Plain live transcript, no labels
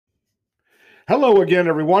Hello again,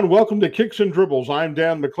 everyone. Welcome to Kicks and Dribbles. I'm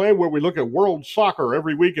Dan McClay, where we look at world soccer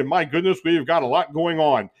every week. And my goodness, we've got a lot going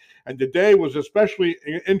on. And today was especially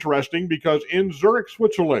interesting because in Zurich,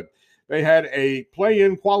 Switzerland, they had a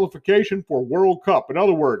play-in qualification for World Cup. In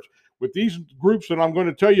other words, with these groups that I'm going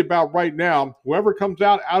to tell you about right now, whoever comes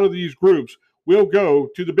out of these groups will go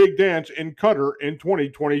to the big dance in Qatar in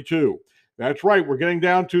 2022. That's right. We're getting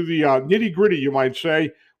down to the nitty-gritty, you might say,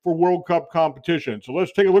 for World Cup competition. So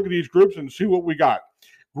let's take a look at these groups and see what we got.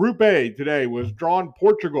 Group A today was drawn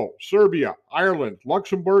Portugal, Serbia, Ireland,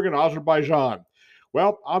 Luxembourg, and Azerbaijan.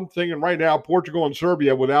 Well, I'm thinking right now Portugal and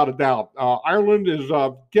Serbia without a doubt. Ireland is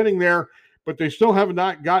getting there, but they still have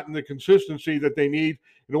not gotten the consistency that they need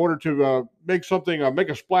in order to make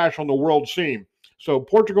a splash on the world scene. So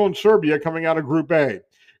Portugal and Serbia coming out of Group A.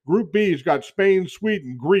 Group B's got Spain,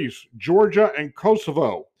 Sweden, Greece, Georgia, and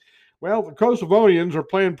Kosovo. Well, the Kosovonians are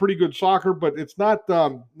playing pretty good soccer, but it's not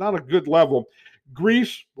a good level.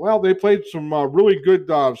 Greece, well, they played some really good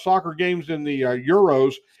soccer games in the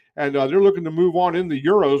Euros, and they're looking to move on in the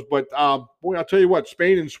Euros. But boy, I'll tell you what,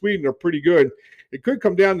 Spain and Sweden are pretty good. It could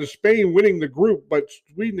come down to Spain winning the group, but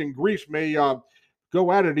Sweden and Greece may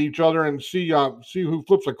go at it each other and see who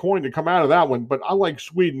flips a coin to come out of that one. But I like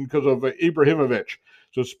Sweden because of Ibrahimovic.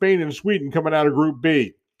 So Spain and Sweden coming out of Group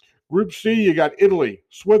B. Group C, you got Italy,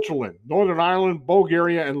 Switzerland, Northern Ireland,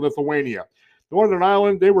 Bulgaria, and Lithuania. Northern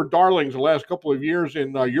Ireland, they were darlings the last couple of years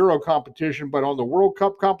in Euro competition, but on the World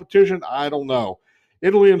Cup competition, I don't know.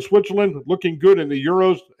 Italy and Switzerland looking good in the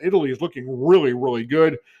Euros. Italy is looking really, really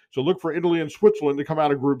good. So look for Italy and Switzerland to come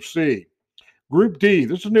out of Group C. Group D,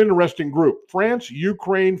 this is an interesting group. France,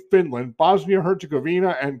 Ukraine, Finland,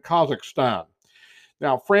 Bosnia-Herzegovina, and Kazakhstan.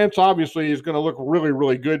 Now, France obviously is going to look really,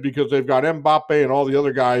 really good because they've got Mbappe and all the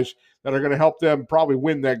other guys that are going to help them probably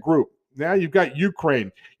win that group. Now you've got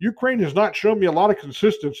Ukraine. Ukraine has not shown me a lot of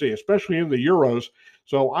consistency, especially in the Euros.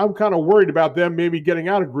 So I'm kind of worried about them maybe getting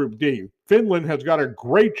out of Group D. Finland has got a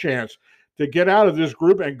great chance to get out of this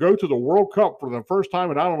group and go to the World Cup for the first time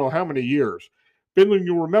in I don't know how many years. Finland,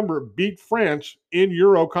 you'll remember, beat France in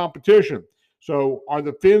Euro competition. So are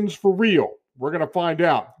the Finns for real? We're going to find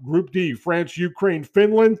out. Group D, France, Ukraine,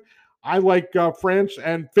 Finland. I like France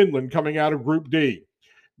and Finland coming out of Group D.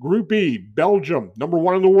 Group E, Belgium, number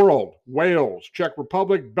one in the world, Wales, Czech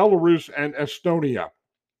Republic, Belarus, and Estonia.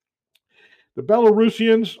 The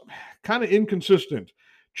Belarusians, kind of inconsistent.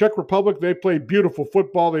 Czech Republic, they play beautiful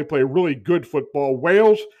football. They play really good football.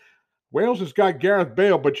 Wales has got Gareth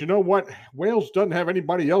Bale, but you know what? Wales doesn't have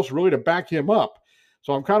anybody else really to back him up.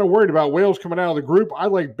 So I'm kind of worried about Wales coming out of the group. I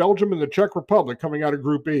like Belgium and the Czech Republic coming out of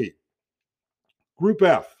Group E. Group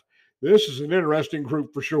F. This is an interesting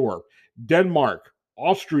group for sure. Denmark,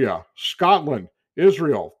 Austria, Scotland,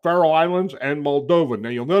 Israel, Faroe Islands, and Moldova. Now,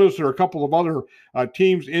 you'll notice there are a couple of other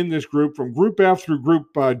teams in this group. From Group F through Group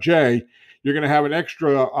J, you're going to have an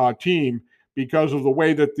extra team because of the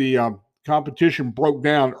way that the competition broke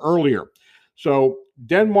down earlier. So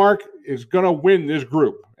Denmark is going to win this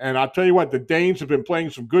group. And I'll tell you what, the Danes have been playing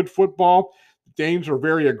some good football. The Danes are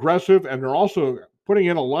very aggressive, and they're also putting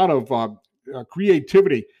in a lot of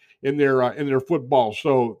creativity in their football.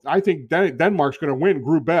 So I think Denmark's going to win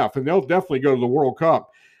Group F, and they'll definitely go to the World Cup.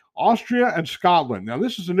 Austria and Scotland. Now,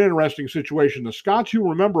 this is an interesting situation. The Scots, you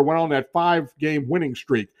remember, went on that 5-game winning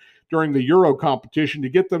streak during the Euro competition to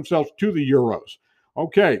get themselves to the Euros.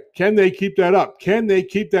 Okay, can they keep that up? Can they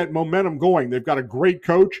keep that momentum going? They've got a great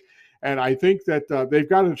coach, and I think that they've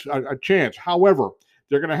got a chance. However,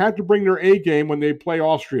 they're going to have to bring their A game when they play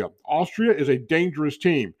Austria. Austria is a dangerous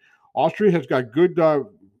team. Austria has got good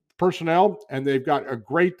personnel, and they've got a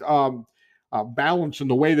great balance in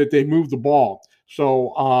the way that they move the ball.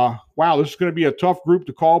 So, wow, this is going to be a tough group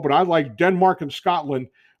to call, but I like Denmark and Scotland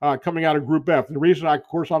coming out of Group F. The reason, of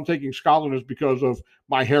course, I'm taking Scotland is because of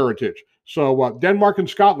my heritage. So Denmark and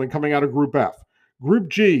Scotland coming out of Group F. Group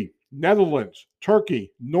G, Netherlands,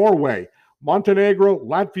 Turkey, Norway, Montenegro,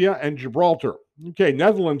 Latvia, and Gibraltar. Okay,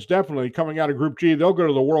 Netherlands definitely coming out of Group G. They'll go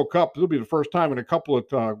to the World Cup. It'll be the first time in a couple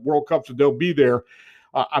of World Cups that they'll be there.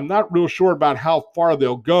 I'm not real sure about how far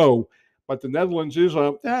they'll go, but the Netherlands is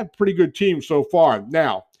a pretty good team so far.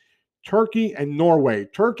 Now, Turkey and Norway.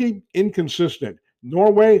 Turkey, inconsistent.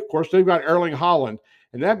 Norway, of course, they've got Erling Haaland,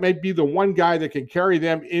 and that may be the one guy that can carry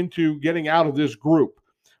them into getting out of this group.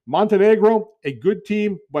 Montenegro, a good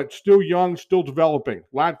team, but still young, still developing.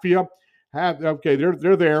 Latvia,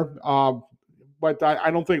 they're there, but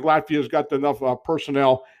I don't think Latvia's got enough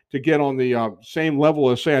personnel to get on the same level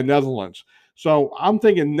as, say, Netherlands. So I'm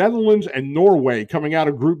thinking Netherlands and Norway coming out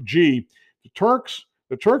of Group G. The Turks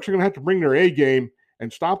are going to have to bring their A game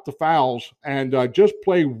and stop the fouls and just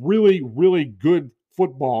play really, really good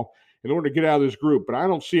football in order to get out of this group, but I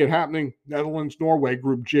don't see it happening. Netherlands, Norway,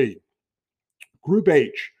 Group G. Group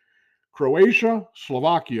H, Croatia,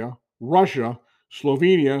 Slovakia, Russia,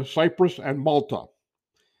 Slovenia, Cyprus, and Malta.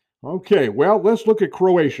 Okay, well, let's look at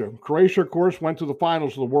Croatia. Croatia, of course, went to the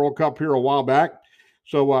finals of the World Cup here a while back.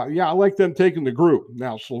 So, yeah, I like them taking the group.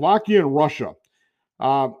 Now, Slovakia and Russia.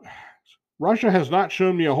 Russia has not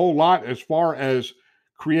shown me a whole lot as far as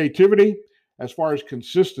creativity, as far as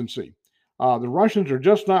consistency. The Russians are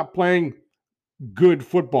just not playing good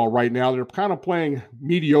football right now. They're kind of playing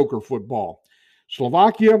mediocre football.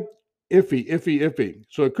 Slovakia, iffy.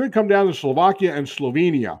 So it could come down to Slovakia and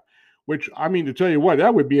Slovenia, which, I mean, to tell you what,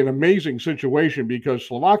 that would be an amazing situation because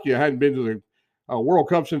Slovakia hadn't been to the World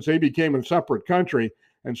Cup since they became a separate country,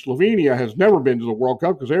 and Slovenia has never been to the World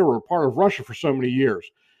Cup because they were a part of Russia for so many years.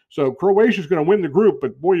 So Croatia is going to win the group,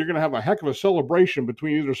 but boy, you're going to have a heck of a celebration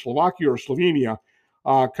between either Slovakia or Slovenia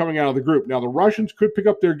coming out of the group. Now, the Russians could pick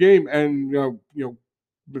up their game and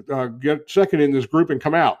get second in this group and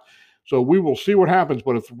come out. So we will see what happens.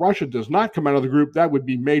 But if Russia does not come out of the group, that would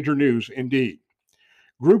be major news indeed.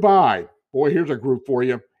 Group I, boy, here's a group for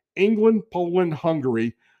you. England, Poland,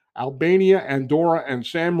 Hungary, Albania, Andorra, and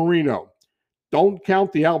San Marino. Don't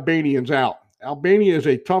count the Albanians out. Albania is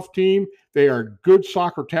a tough team. They are good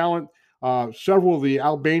soccer talent. Several of the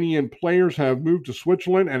Albanian players have moved to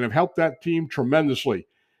Switzerland and have helped that team tremendously.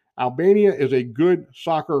 Albania is a good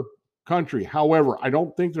soccer country. However, I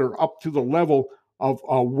don't think they're up to the level of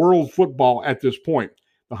world football at this point.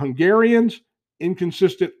 The Hungarians,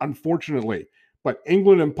 inconsistent, unfortunately. But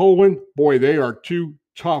England and Poland, boy, they are two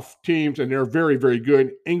tough teams, and they're very, very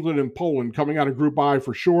good. England and Poland coming out of Group I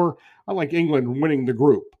for sure. I like England winning the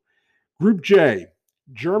group. Group J,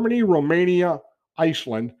 Germany, Romania,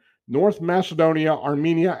 Iceland, North Macedonia,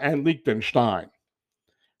 Armenia, and Liechtenstein.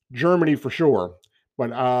 Germany for sure. But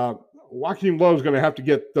Joachim Löw is going to have to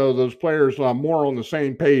get those players more on the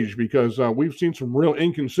same page because we've seen some real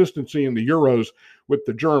inconsistency in the Euros with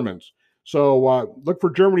the Germans. So look for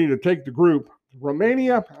Germany to take the group.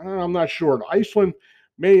 Romania, I'm not sure. Iceland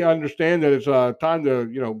may understand that it's time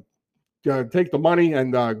to, take the money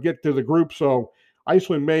and get to the group. So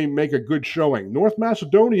Iceland may make a good showing. North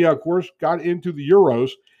Macedonia, of course, got into the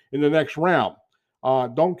Euros in the next round.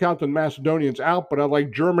 Don't count the Macedonians out, but I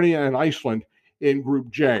like Germany and Iceland in Group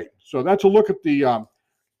J. So that's a look at the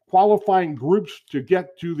qualifying groups to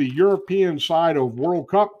get to the European side of World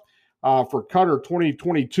Cup for Qatar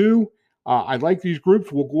 2022. I like these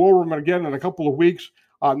groups. We'll go over them again in a couple of weeks.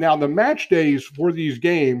 Now, the match days for these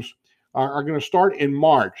games are going to start in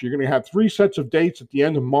March. You're going to have 3 sets of dates at the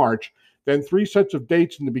end of March, then 3 sets of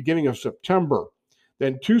dates in the beginning of September,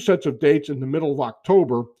 then 2 sets of dates in the middle of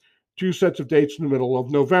October, 2 sets of dates in the middle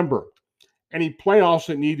of November. Any playoffs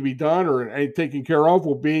that need to be done or any taken care of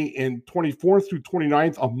will be in 24th through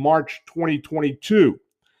 29th of March 2022.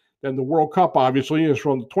 Then the World Cup, obviously, is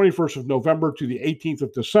from the 21st of November to the 18th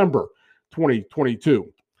of December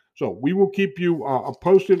 2022. So we will keep you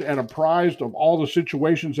posted and apprised of all the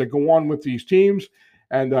situations that go on with these teams.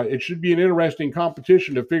 And it should be an interesting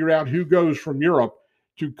competition to figure out who goes from Europe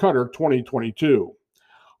to Qatar 2022.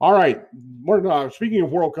 All right. Speaking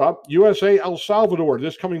of World Cup, USA El Salvador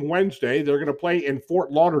this coming Wednesday. They're going to play in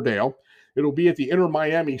Fort Lauderdale. It'll be at the Inter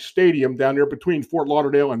Miami Stadium down there between Fort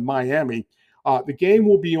Lauderdale and Miami. The game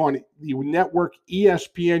will be on the network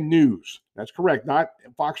ESPN News. That's correct, not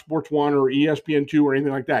Fox Sports 1 or ESPN 2 or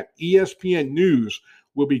anything like that. ESPN News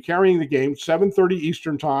will be carrying the game 7:30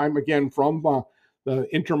 Eastern Time, again, from the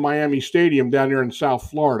Inter Miami Stadium down there in South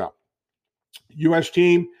Florida. U.S.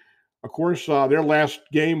 team, of course, their last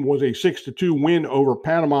game was a 6-2 win over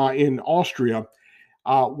Panama in Austria.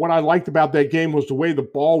 What I liked about that game was the way the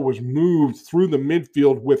ball was moved through the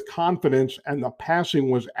midfield with confidence and the passing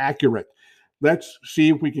was accurate. Let's see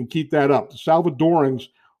if we can keep that up. The Salvadorans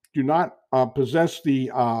do not possess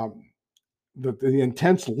the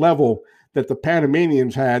intense level that the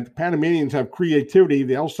Panamanians had. The Panamanians have creativity.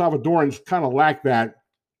 The El Salvadorans kind of lack that.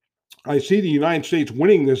 I see the United States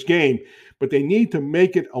winning this game, but they need to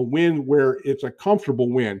make it a win where it's a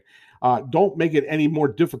comfortable win. Don't make it any more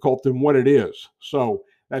difficult than what it is. So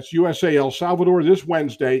that's USA El Salvador this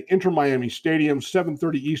Wednesday, Inter Miami Stadium,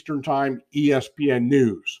 7:30 Eastern Time, ESPN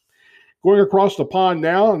News. Going across the pond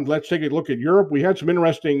now, and let's take a look at Europe. We had some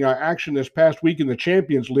interesting action this past week in the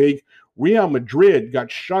Champions League. Real Madrid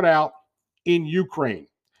got shut out in Ukraine.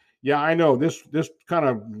 Yeah, I know. This kind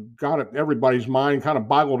of got everybody's mind, kind of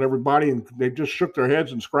boggled everybody, and they just shook their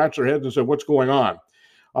heads and scratched their heads and said, what's going on?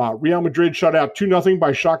 Real Madrid shut out 2-0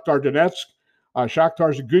 by Shakhtar Donetsk.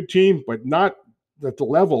 Shakhtar's a good team, but not at the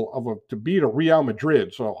level of to beat a Real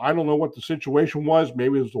Madrid. So I don't know what the situation was.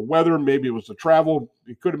 Maybe it was the weather. Maybe it was the travel.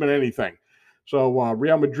 It could have been anything. So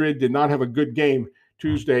Real Madrid did not have a good game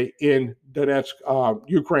Tuesday in Donetsk,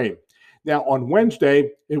 Ukraine. Now, on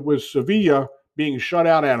Wednesday, it was Sevilla being shut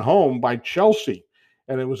out at home by Chelsea.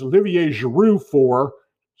 And it was Olivier Giroud for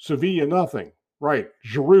Sevilla nothing. Right.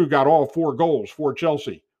 Giroud got all 4 goals for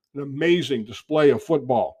Chelsea. An amazing display of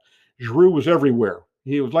football. Giroud was everywhere.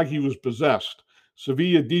 He was like he was possessed.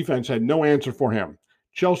 Sevilla defense had no answer for him.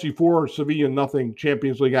 Chelsea 4, Sevilla nothing,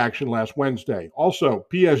 Champions League action last Wednesday. Also,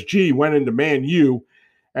 PSG went into Man U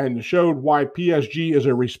and showed why PSG is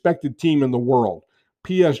a respected team in the world.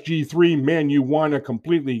 PSG 3, Man U 1, a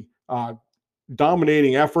completely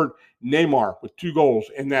dominating effort. Neymar with 2 goals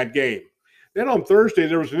in that game. Then on Thursday,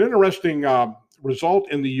 there was an interesting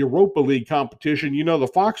result in the Europa League competition. You know, the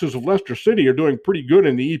Foxes of Leicester City are doing pretty good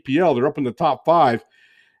in the EPL. They're up in the top 5.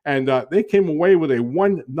 And they came away with a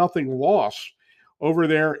 1-0 loss over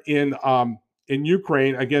there in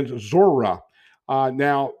Ukraine against Zorya.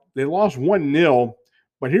 Now, they lost 1-0,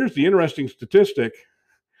 but here's the interesting statistic.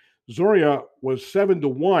 Zorya was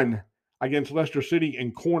 7-1 against Leicester City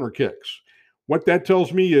in corner kicks. What that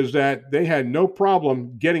tells me is that they had no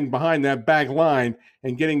problem getting behind that back line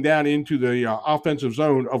and getting down into the offensive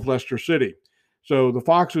zone of Leicester City. So the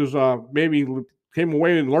Foxes maybe came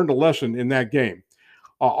away and learned a lesson in that game.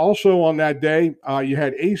 Also on that day, you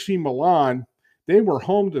had AC Milan. They were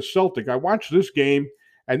home to Celtic. I watched this game,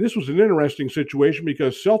 and this was an interesting situation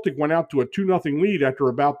because Celtic went out to a 2-0 lead after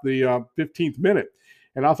about the 15th minute.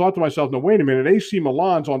 And I thought to myself, no, wait a minute, AC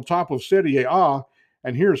Milan's on top of Serie A,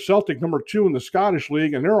 and here's Celtic number 2 in the Scottish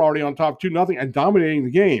League, and they're already on top 2-0 and dominating the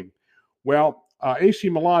game. Well, AC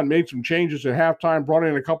Milan made some changes at halftime, brought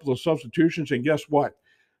in a couple of substitutions, and guess what?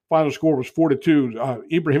 Final score was 4-2.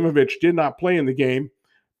 Ibrahimovic did not play in the game,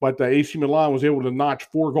 but AC Milan was able to notch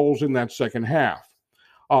 4 goals in that second half.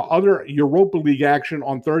 Other Europa League action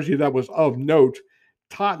on Thursday that was of note,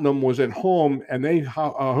 Tottenham was at home, and they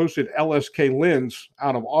hosted LSK Linz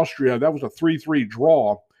out of Austria. That was a 3-3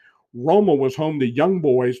 draw. Roma was home to Young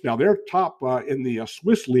Boys. Now, they're top in the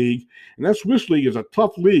Swiss League, and that Swiss League is a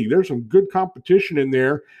tough league. There's some good competition in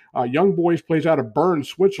there. Young Boys plays out of Bern,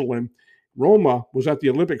 Switzerland. Roma was at the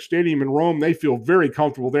Olympic Stadium in Rome. They feel very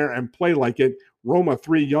comfortable there and play like it. Roma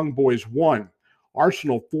 3, Young Boys 1.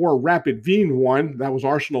 Arsenal 4, Rapid Wien 1. That was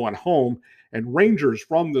Arsenal at home. And Rangers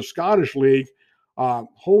from the Scottish League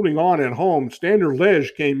holding on at home. Standard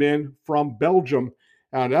Liège came in from Belgium.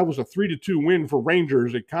 That was a 3-2 win for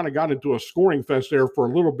Rangers. It kind of got into a scoring fest there for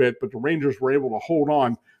a little bit, but the Rangers were able to hold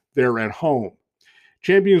on there at home.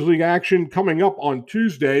 Champions League action coming up on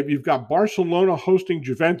Tuesday. You've got Barcelona hosting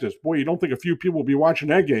Juventus. Boy, you don't think a few people will be watching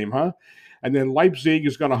that game, huh? And then Leipzig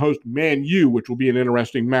is going to host Man U, which will be an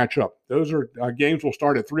interesting matchup. Those are games will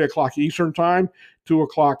start at 3 o'clock Eastern time, 2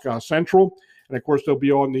 o'clock Central. And, of course, they'll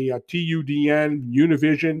be on the TUDN,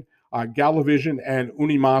 Univision, Galavision, and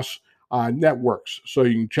Unimas networks. So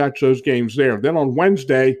you can catch those games there. Then on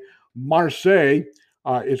Wednesday, Marseille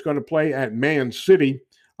is going to play at Man City.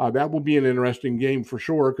 That will be an interesting game for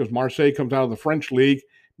sure because Marseille comes out of the French league.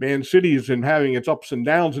 Man City has been having its ups and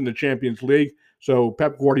downs in the Champions League. So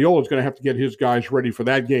Pep Guardiola is going to have to get his guys ready for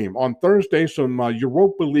that game. On Thursday, some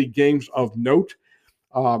Europa League games of note.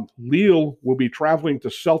 Lille will be traveling to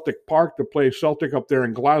Celtic Park to play Celtic up there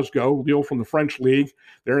in Glasgow. Lille from the French league.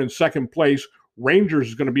 They're in second place. Rangers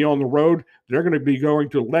is going to be on the road. They're going to be going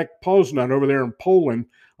to Lech Poznan over there in Poland.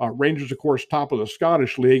 Rangers, of course, top of the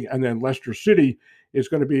Scottish League. And then Leicester City is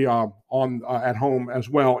going to be at home as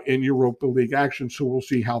well in Europa League action. So we'll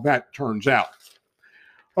see how that turns out.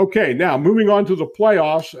 Okay, now moving on to the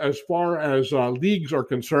playoffs as far as leagues are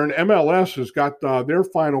concerned. MLS has got their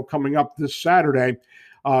final coming up this Saturday.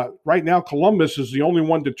 Right now, Columbus is the only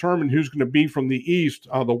one determined who's going to be from the East.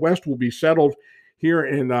 The West will be settled here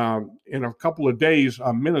in a couple of days.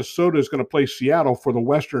 Minnesota is going to play Seattle for the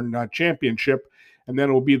Western Championship, and then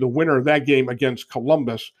it will be the winner of that game against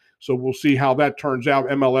Columbus. So we'll see how that turns out.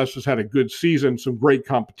 MLS has had a good season, some great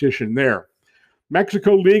competition there.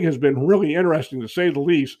 Mexico League has been really interesting, to say the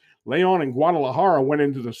least. Leon and Guadalajara went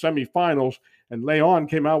into the semifinals, and Leon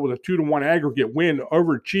came out with a 2-1 aggregate win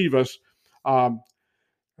over Chivas. And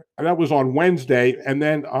that was on Wednesday. And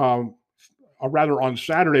then, rather on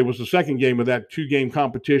Saturday, was the second game of that 2-game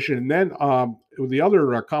competition. And then the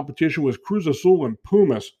other competition was Cruz Azul and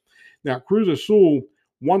Pumas. Now, Cruz Azul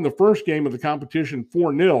won the first game of the competition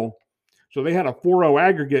 4-0. So they had a 4-0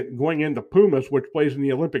 aggregate going into Pumas, which plays in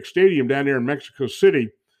the Olympic Stadium down there in Mexico City.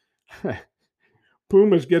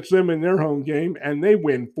 Pumas gets them in their home game, and they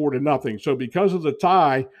win 4-0. So because of the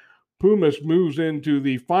tie, Pumas moves into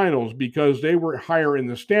the finals because they were higher in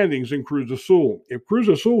the standings than Cruz Azul. If Cruz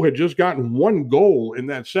Azul had just gotten one goal in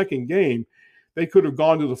that second game, they could have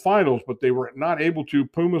gone to the finals, but they were not able to.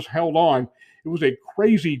 Pumas held on. It was a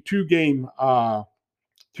crazy two-game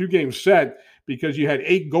set because you had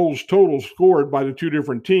 8 goals total scored by the two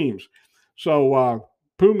different teams. So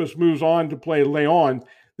Pumas moves on to play Leon.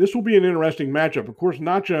 This will be an interesting matchup. Of course,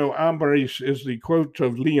 Nacho Ambriz is the coach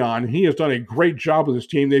of Leon. He has done a great job with this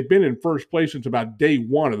team. They've been in first place since about day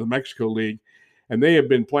one of the Mexico League, and they have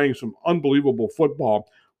been playing some unbelievable football.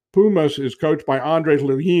 Pumas is coached by Andres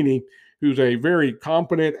Lillini, who's a very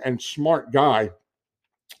competent and smart guy.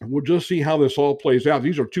 We'll just see how this all plays out.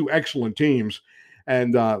 These are two excellent teams,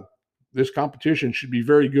 and this competition should be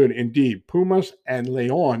very good indeed. Pumas and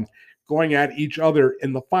Leon going at each other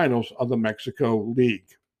in the finals of the Mexico League.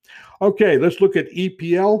 Okay, let's look at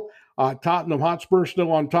EPL. Tottenham Hotspur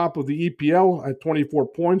still on top of the EPL at 24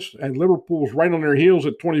 points, and Liverpool's right on their heels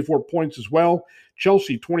at 24 points as well.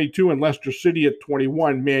 Chelsea 22 and Leicester City at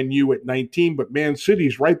 21, Man U at 19, but Man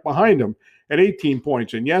City's right behind them at 18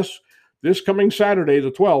 points. And yes, this coming Saturday,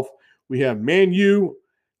 the 12th, we have Man U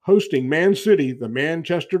hosting Man City, the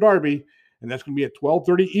Manchester Derby, and that's going to be at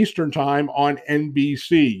 12:30 Eastern time on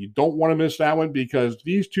NBC. You don't want to miss that one because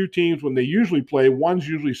these two teams, when they usually play, one's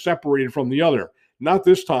usually separated from the other. Not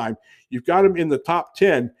this time. You've got them in the top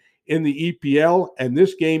 10 in the EPL, and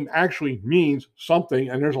this game actually means something,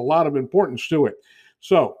 and there's a lot of importance to it.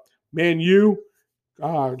 So, Man U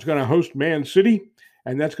is going to host Man City,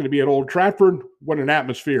 and that's going to be at Old Trafford. What an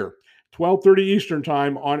atmosphere. 12:30 Eastern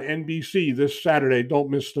time on NBC this Saturday. Don't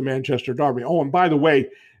miss the Manchester Derby. Oh, and by the way,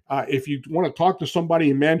 if you want to talk to somebody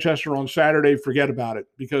in Manchester on Saturday, forget about it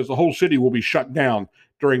because the whole city will be shut down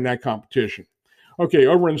during that competition. Okay,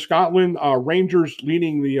 over in Scotland, Rangers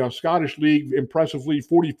leading the Scottish League impressively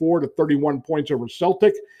 44 to 31 points over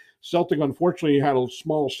Celtic. Celtic, unfortunately, had a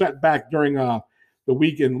small setback during the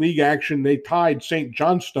week in league action. They tied St.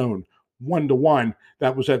 Johnstone 1-1.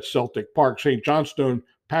 That was at Celtic Park. St. Johnstone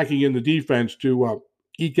packing in the defense to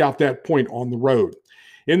eke out that point on the road.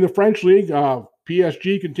 In the French League,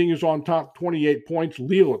 PSG continues on top, 28 points.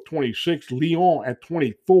 Lille at 26. Lyon at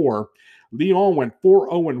 24. Lyon went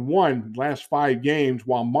 4-0-1 last 5 games,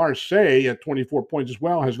 while Marseille at 24 points as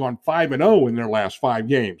well has gone 5-0 in their last 5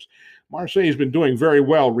 games. Marseille has been doing very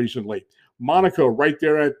well recently. Monaco right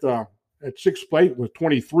there at 6th place with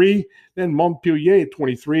 23. Then Montpellier at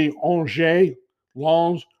 23. Angers,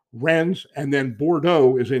 Lens, Rennes, and then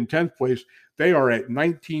Bordeaux is in 10th place. They are at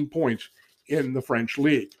 19 points in the French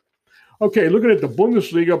League. Okay, looking at the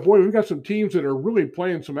Bundesliga, boy, we've got some teams that are really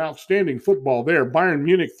playing some outstanding football there. Bayern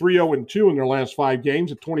Munich 3-0-2 in their last 5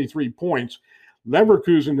 games at 23 points.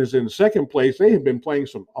 Leverkusen is in second place. They have been playing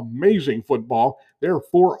some amazing football. They're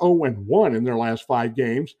 4-0-1 in their last 5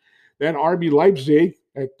 games. Then RB Leipzig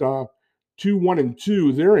at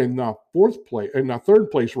 2-1-2. They're in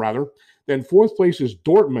third place rather. Then fourth place is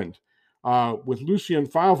Dortmund. With Lucien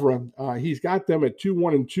Favre, he's got them at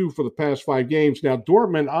 2-1-2 for the past 5 games. Now,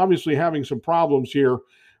 Dortmund obviously having some problems here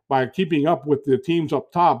by keeping up with the teams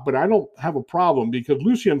up top, but I don't have a problem because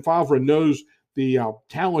Lucien Favre knows the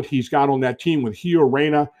talent he's got on that team with Gio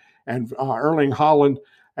Reyna and Erling Haaland.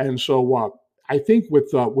 And so I think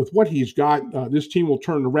with what he's got, this team will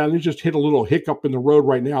turn around. They just hit a little hiccup in the road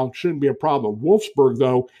right now. It shouldn't be a problem. Wolfsburg,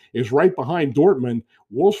 though, is right behind Dortmund.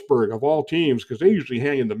 Wolfsburg, of all teams, because they usually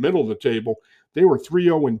hang in the middle of the table, they were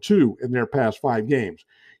 3-0-2 in their past 5 games.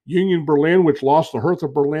 Union Berlin, which lost the Hertha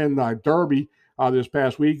Berlin derby this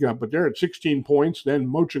past week, but they're at 16 points. Then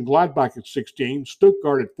Mönchengladbach at 16.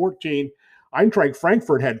 Stuttgart at 14. Eintracht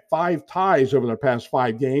Frankfurt had 5 ties over their past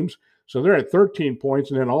 5 games, so they're at 13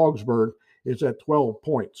 points. And then Augsburg is at 12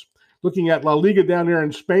 points. Looking at La Liga down there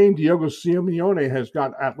in Spain, Diego Simeone has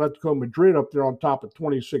got Atletico Madrid up there on top at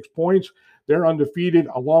 26 points. They're undefeated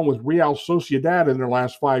along with Real Sociedad in their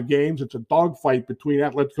last 5 games. It's a dogfight between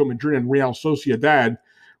Atletico Madrid and Real Sociedad.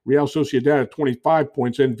 Real Sociedad at 25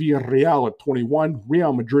 points and Villarreal at 21,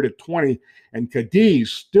 Real Madrid at 20, and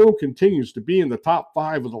Cadiz still continues to be in the top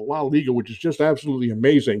 5 of the La Liga, which is just absolutely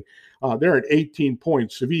amazing. They're at 18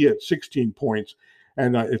 points, Sevilla at 16 points,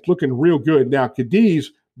 and it's looking real good. Now, Cadiz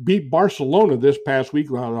beat Barcelona this past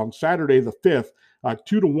week on Saturday the 5th,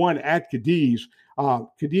 2-1 at Cadiz.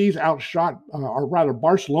 Cadiz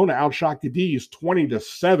Barcelona outshot Cadiz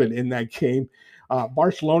 20-7 in that game.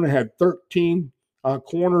 Barcelona had 13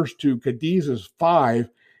 corners to Cadiz's 5,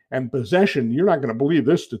 and possession, you're not going to believe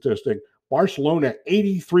this statistic, Barcelona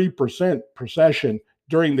 83% possession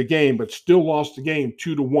during the game, but still lost the game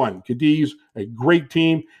 2-1. Cadiz, a great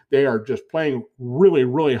team. They are just playing really,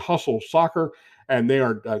 really hustle soccer, and they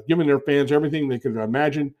are giving their fans everything they could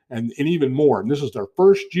imagine and even more. And this is their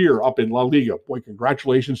first year up in La Liga. Boy,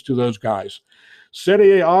 congratulations to those guys.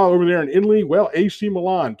 Serie A over there in Italy, well, AC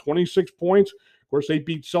Milan, 26 points. Of course, they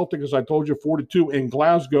beat Celtic, as I told you, 4-2 in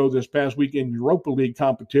Glasgow this past week in Europa League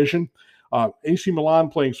competition. AC Milan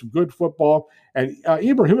playing some good football. And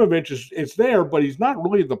Ibrahimovic is there, but he's not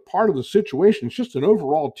really the part of the situation. It's just an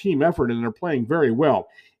overall team effort, and they're playing very well.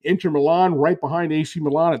 Inter Milan right behind AC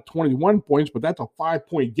Milan at 21 points, but that's a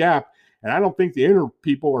 5-point gap. And I don't think the Inter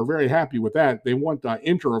people are very happy with that. They want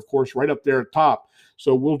Inter, of course, right up there at top.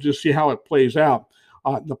 So we'll just see how it plays out.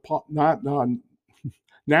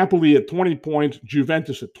 Napoli at 20 points,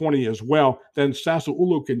 Juventus at 20 as well. Then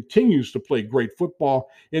Sassuolo continues to play great football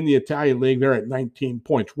in the Italian league. They're at 19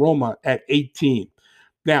 points. Roma at 18.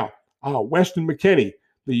 Now, Weston McKennie,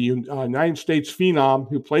 the United States phenom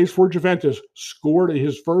who plays for Juventus, scored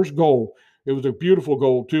his first goal. It was a beautiful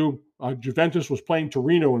goal, too. Juventus was playing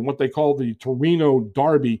Torino in what they call the Torino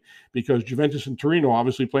Derby, because Juventus and Torino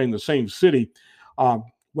obviously play in the same city.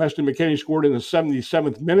 Weston McKennie scored in the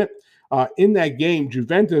 77th minute. In that game,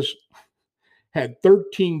 Juventus had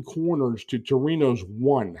 13 corners to Torino's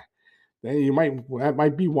 1. That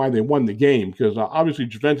might be why they won the game, because obviously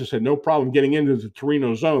Juventus had no problem getting into the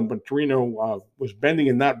Torino zone, but Torino was bending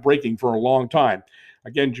and not breaking for a long time.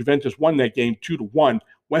 Again, Juventus won that game 2-1.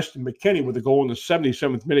 Weston McKennie with a goal in the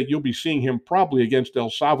 77th minute. You'll be seeing him probably against El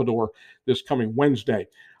Salvador this coming Wednesday.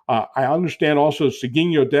 I understand also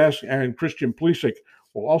Sergiño Dest and Christian Pulisic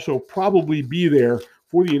will also probably be there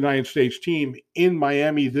for the United States team in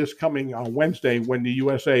Miami this coming Wednesday when the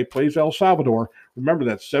USA plays El Salvador. Remember,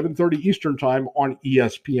 that's 7:30 Eastern Time on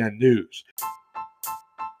ESPN News.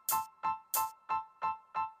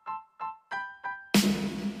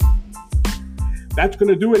 That's going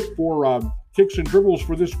to do it for Kicks and Dribbles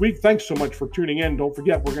for this week. Thanks so much for tuning in. Don't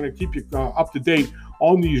forget, we're going to keep you up to date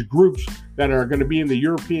on these groups that are going to be in the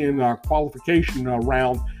European qualification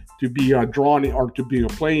round to be drawn or to be a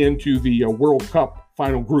play into the World Cup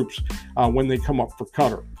final groups when they come up for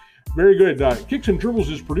Qatar. Very good. Kicks and Dribbles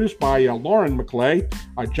is produced by Lauren McClay.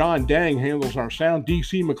 John Dang handles our sound.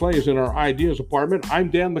 DC McClay is in our ideas department. I'm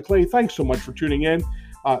Dan McClay. Thanks so much for tuning in.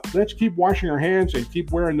 Let's keep washing our hands and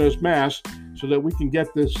keep wearing those masks so that we can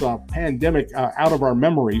get this pandemic out of our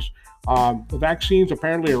memories. The vaccines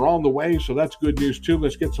apparently are on the way, so that's good news too.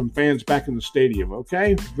 Let's get some fans back in the stadium,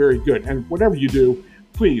 okay? Very good. And whatever you do,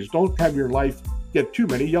 please don't have your life get too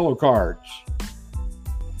many yellow cards.